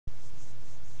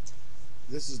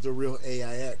This is the real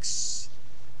AIX.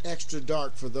 Extra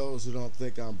dark for those who don't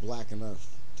think I'm black enough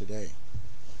today.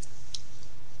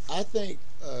 I think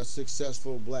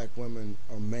successful black women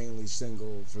are mainly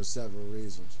single for several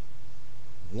reasons.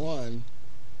 One,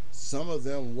 some of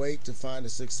them wait to find a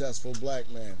successful black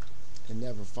man and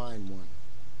never find one.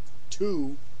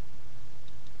 Two,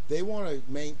 they want to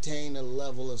maintain a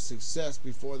level of success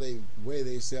before they weigh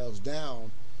themselves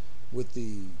down with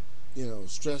the,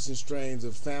 stress and strains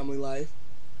of family life.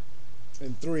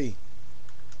 And three,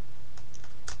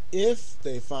 if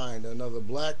they find another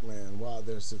black man while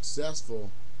they're successful,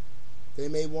 they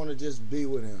may want to just be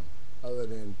with him, other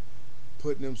than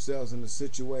putting themselves in a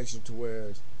situation to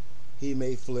where he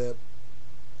may flip,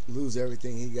 lose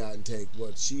everything he got, and take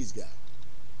what she's got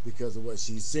because of what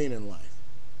she's seen in life.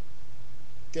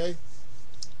 Okay?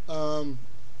 I'm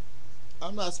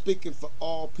not speaking for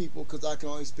all people because I can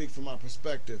only speak from my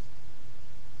perspective.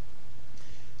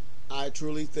 I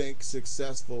truly think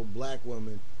successful black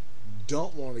women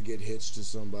don't want to get hitched to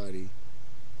somebody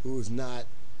who's not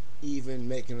even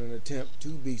making an attempt to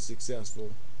be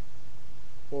successful,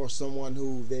 or someone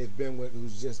who they've been with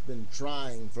who's just been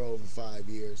trying for over 5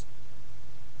 years.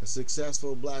 A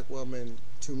successful black woman,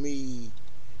 to me,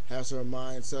 has her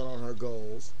mind set on her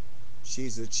goals.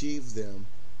 She's achieved them,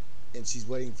 and she's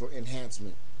waiting for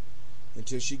enhancement.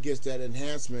 Until she gets that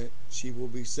enhancement, she will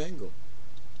be single.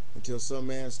 Until some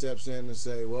man steps in and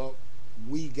say, well,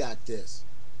 we got this.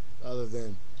 Other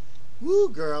than, woo,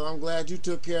 girl, I'm glad you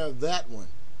took care of that one.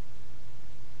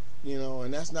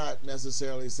 And that's not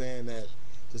necessarily saying that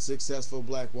the successful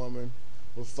black woman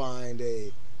will find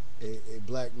a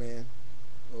black man,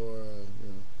 or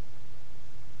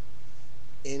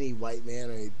any white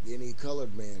man or any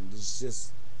colored man. It's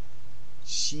just,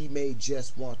 she may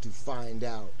just want to find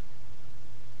out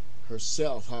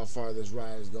herself how far this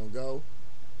ride is going to go.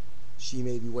 She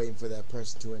may be waiting for that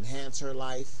person to enhance her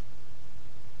life,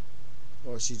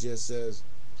 or she just says,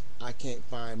 I can't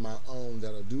find my own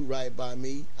that'll do right by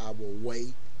me. I will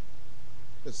wait.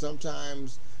 But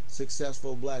sometimes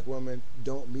successful black women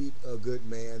don't meet a good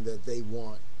man that they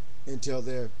want until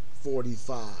they're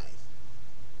 45,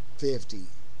 50.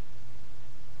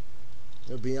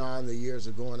 They're beyond the years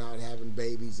of going out having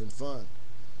babies and fun.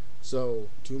 So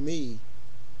to me,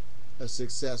 a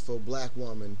successful black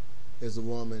woman is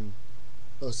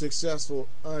a successful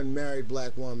unmarried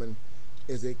black woman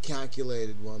is a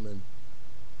calculated woman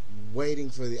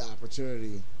waiting for the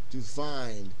opportunity to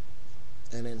find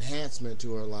an enhancement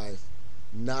to her life,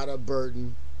 not a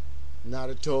burden, not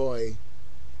a toy.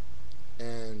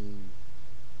 And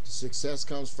success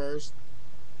comes first,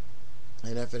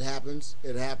 and if it happens,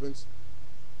 it happens.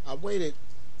 I waited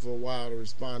for a while to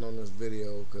respond on this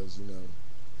video because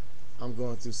I'm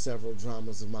going through several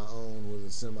dramas of my own with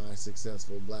a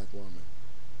semi-successful black woman.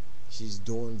 She's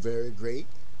doing very great,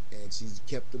 and she's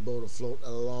kept the boat afloat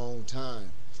a long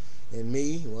time. And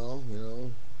me, well,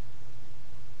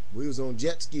 we was on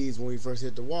jet skis when we first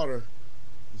hit the water.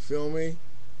 You feel me?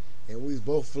 And we was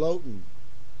both floating.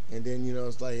 And then,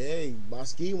 it's like, hey, my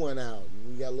ski went out.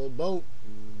 We got a little boat.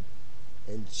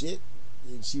 And shit.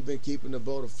 And she been keeping the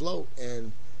boat afloat.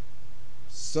 And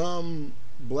some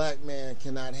black man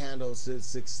cannot handle the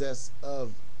success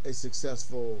of a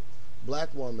successful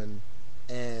black woman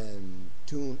and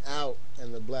tune out.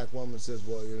 And the black woman says,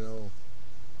 well,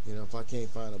 if I can't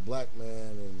find a black man,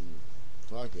 and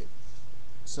fuck it.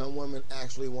 Some women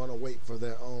actually want to wait for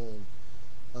their own.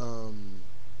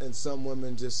 And some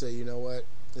women just say, you know what?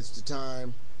 It's the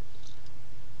time.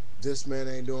 This man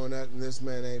ain't doing nothing. This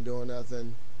man ain't doing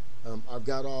nothing. I've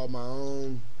got all my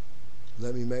own.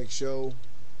 Let me make sure.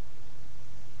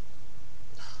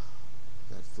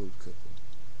 That food cooking.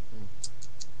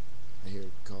 I hear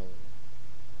it calling.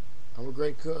 I'm a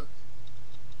great cook.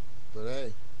 But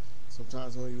hey,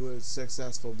 sometimes when you're with a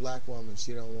successful black woman,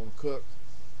 she don't want to cook.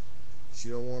 She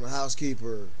don't want a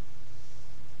housekeeper.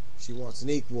 She wants an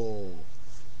equal.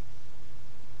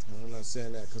 And I'm not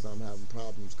saying that because I'm having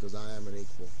problems, because I am an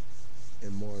equal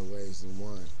in more ways than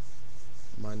one.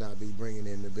 I might not be bringing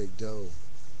in the big dough,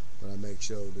 but I make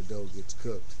sure the dough gets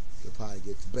cooked, the pie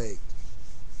gets baked,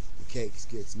 the cakes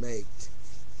gets made.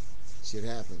 Shit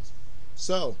happens.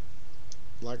 So,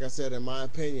 like I said, in my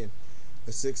opinion,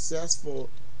 a successful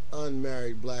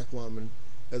unmarried black woman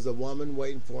is a woman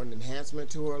waiting for an enhancement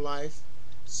to her life,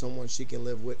 someone she can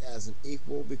live with as an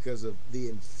equal because of the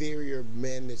inferior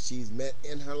men that she's met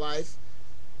in her life,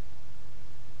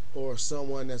 or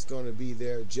someone that's going to be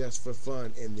there just for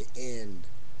fun in the end,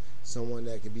 someone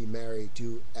that can be married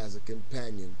to as a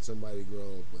companion, somebody to grow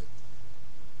up with.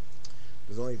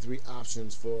 There's only 3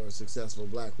 options for a successful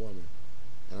black woman,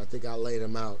 and I think I laid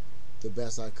them out the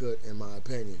best I could, in my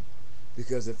opinion.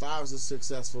 Because if I was a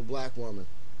successful black woman,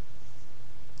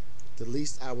 the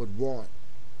least I would want,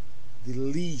 the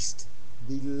least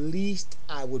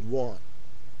I would want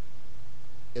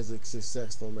is a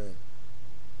successful man.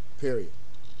 Period.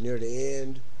 Near the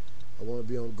end, I want to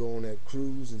be able to go on that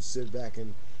cruise and sit back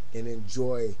and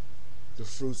enjoy the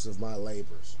fruits of my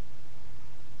labors.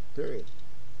 Period.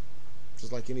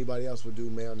 Just like anybody else would do,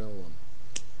 male, no woman.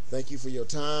 Thank you for your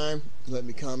time. Let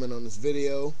me comment on this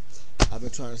video. I've been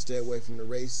trying to stay away from the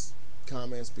race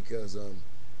comments because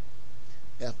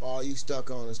if all you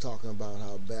stuck on is talking about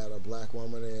how bad a black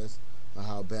woman is, or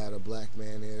how bad a black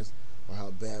man is, or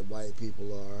how bad white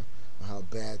people are, or how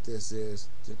bad this is,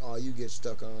 then all you get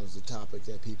stuck on is the topic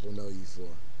that people know you for.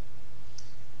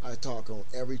 I talk on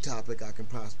every topic I can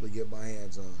possibly get my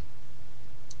hands on.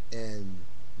 And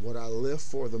what I live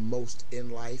for the most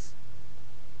in life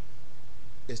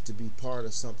is to be part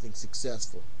of something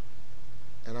successful.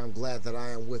 And I'm glad that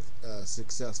I am with a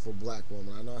successful black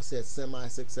woman. I know I said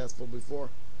semi-successful before,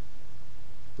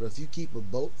 but if you keep a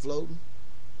boat floating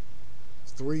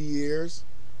 3 years,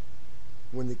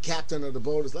 when the captain of the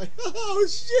boat is like, oh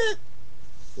shit,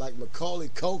 like Macaulay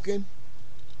Culkin,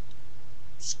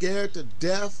 scared to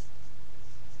death,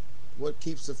 what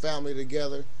keeps the family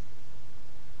together?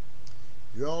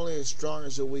 You're only as strong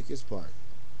as your weakest part.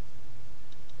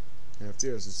 And if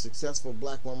there's a successful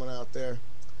black woman out there,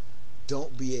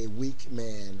 don't be a weak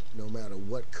man no matter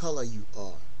what color you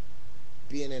are.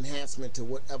 Be an enhancement to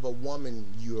whatever woman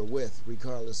you are with,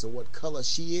 regardless of what color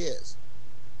she is.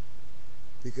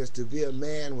 Because to be a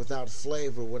man without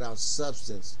flavor, without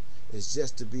substance, is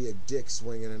just to be a dick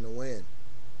swinging in the wind.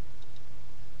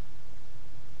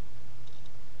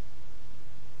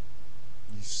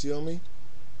 You feel me?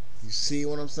 You see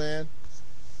what I'm saying?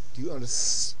 Do you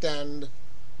understand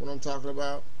what I'm talking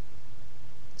about?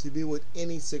 To be with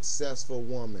any successful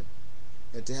woman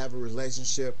and to have a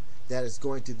relationship that is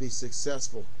going to be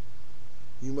successful,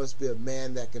 you must be a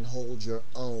man that can hold your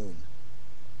own.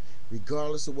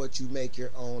 Regardless of what you make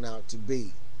your own out to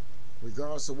be,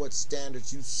 regardless of what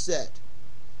standards you set,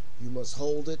 you must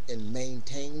hold it and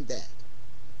maintain that,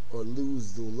 or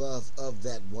lose the love of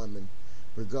that woman,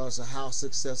 regardless of how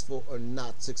successful or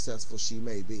not successful she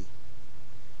may be.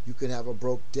 You can have a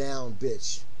broke down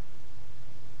bitch,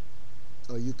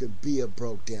 or you can be a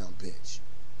broke down bitch,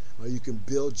 or you can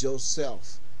build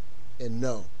yourself and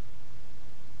know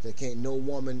that can't no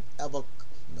woman ever,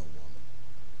 no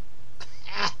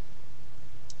woman.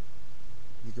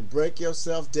 You can break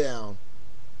yourself down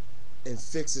and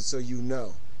fix it so you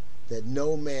know that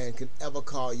no man can ever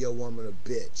call your woman a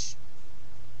bitch.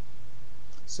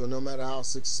 So no matter how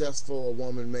successful a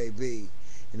woman may be,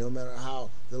 and no matter how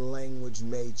the language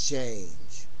may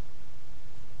change,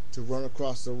 to run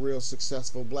across a real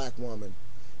successful black woman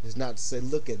is not to say,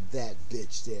 look at that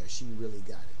bitch there, she really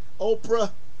got it.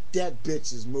 Oprah, that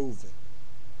bitch is moving.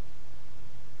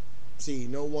 See,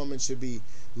 no woman should be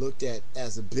looked at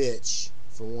as a bitch,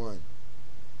 for one.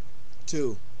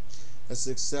 2, a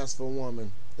successful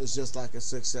woman is just like a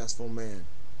successful man.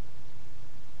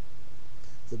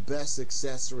 The best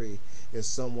accessory is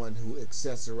someone who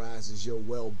accessorizes your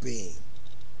well-being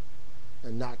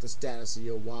and not the status of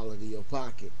your wallet or your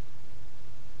pocket,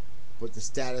 but the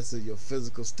status of your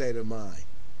physical state of mind.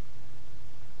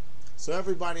 So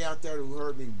everybody out there who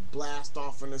heard me blast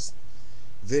off in this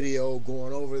video,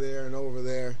 going over there and over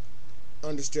there,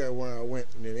 understand where I went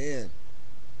in the end.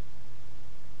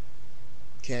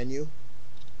 Can you?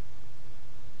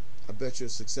 I bet you a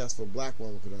successful black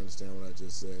woman could understand what I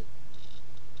just said.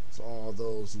 For all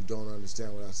those who don't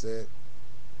understand what I said,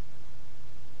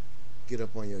 get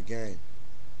up on your game.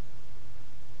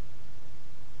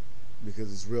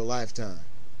 Because it's real lifetime.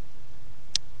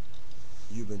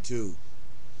 You've been too.